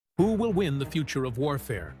Who will win the future of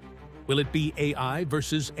warfare? Will it be AI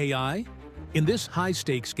versus AI? In this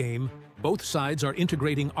high-stakes game, both sides are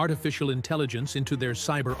integrating artificial intelligence into their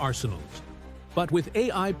cyber arsenals. But with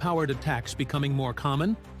AI-powered attacks becoming more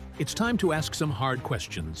common, it's time to ask some hard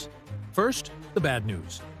questions. First, the bad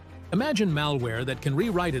news. Imagine malware that can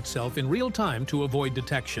rewrite itself in real time to avoid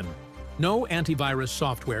detection. No antivirus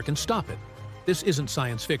software can stop it. This isn't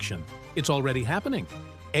science fiction. It's already happening.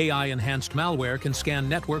 AI-enhanced malware can scan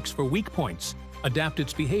networks for weak points, adapt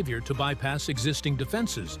its behavior to bypass existing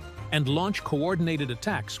defenses, and launch coordinated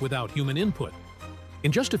attacks without human input.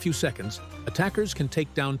 In just a few seconds, attackers can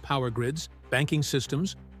take down power grids, banking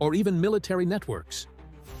systems, or even military networks.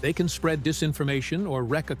 They can spread disinformation or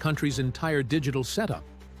wreck a country's entire digital setup.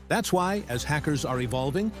 That's why, as hackers are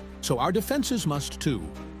evolving, so our defenses must too.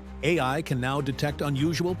 AI can now detect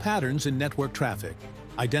unusual patterns in network traffic,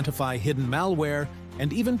 identify hidden malware,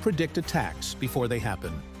 and even predict attacks before they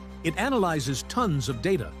happen. It analyzes tons of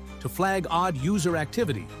data to flag odd user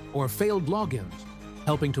activity or failed logins,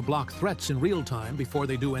 helping to block threats in real time before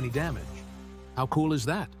they do any damage. How cool is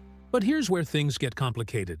that? But here's where things get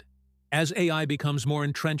complicated. As AI becomes more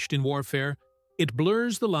entrenched in warfare, it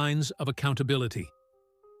blurs the lines of accountability.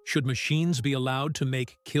 Should machines be allowed to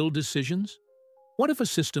make kill decisions? What if a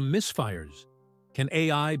system misfires? Can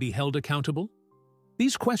AI be held accountable?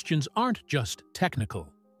 These questions aren't just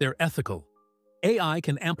technical, they're ethical. AI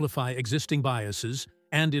can amplify existing biases,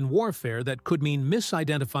 and in warfare that could mean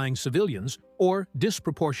misidentifying civilians or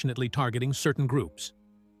disproportionately targeting certain groups.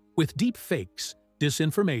 With deep fakes,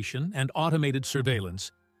 disinformation, and automated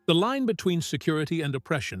surveillance, the line between security and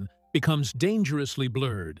oppression becomes dangerously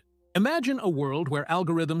blurred. Imagine a world where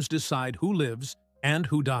algorithms decide who lives and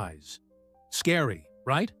who dies. Scary,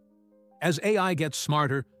 right? As AI gets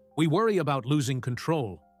smarter, we worry about losing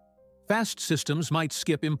control. Fast systems might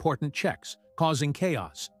skip important checks, causing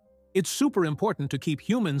chaos. It's super important to keep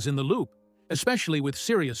humans in the loop, especially with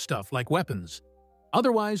serious stuff like weapons.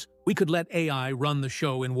 Otherwise, we could let AI run the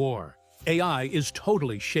show in war. AI is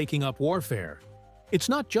totally shaking up warfare. It's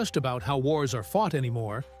not just about how wars are fought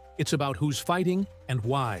anymore, it's about who's fighting and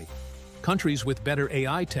why. Countries with better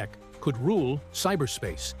AI tech could rule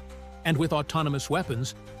cyberspace. And with autonomous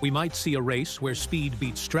weapons, we might see a race where speed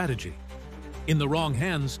beats strategy. In the wrong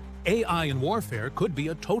hands, AI in warfare could be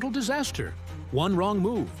a total disaster. One wrong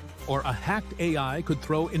move, or a hacked AI could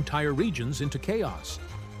throw entire regions into chaos.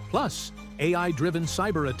 Plus, AI-driven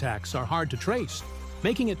cyber attacks are hard to trace,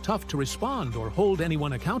 making it tough to respond or hold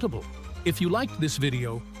anyone accountable. If you liked this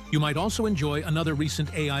video, you might also enjoy another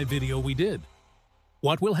recent AI video we did.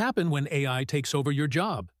 What will happen when AI takes over your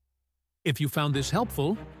job? If you found this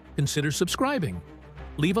helpful, consider subscribing.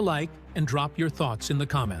 Leave a like and drop your thoughts in the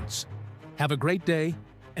comments. Have a great day,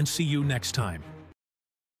 and see you next time.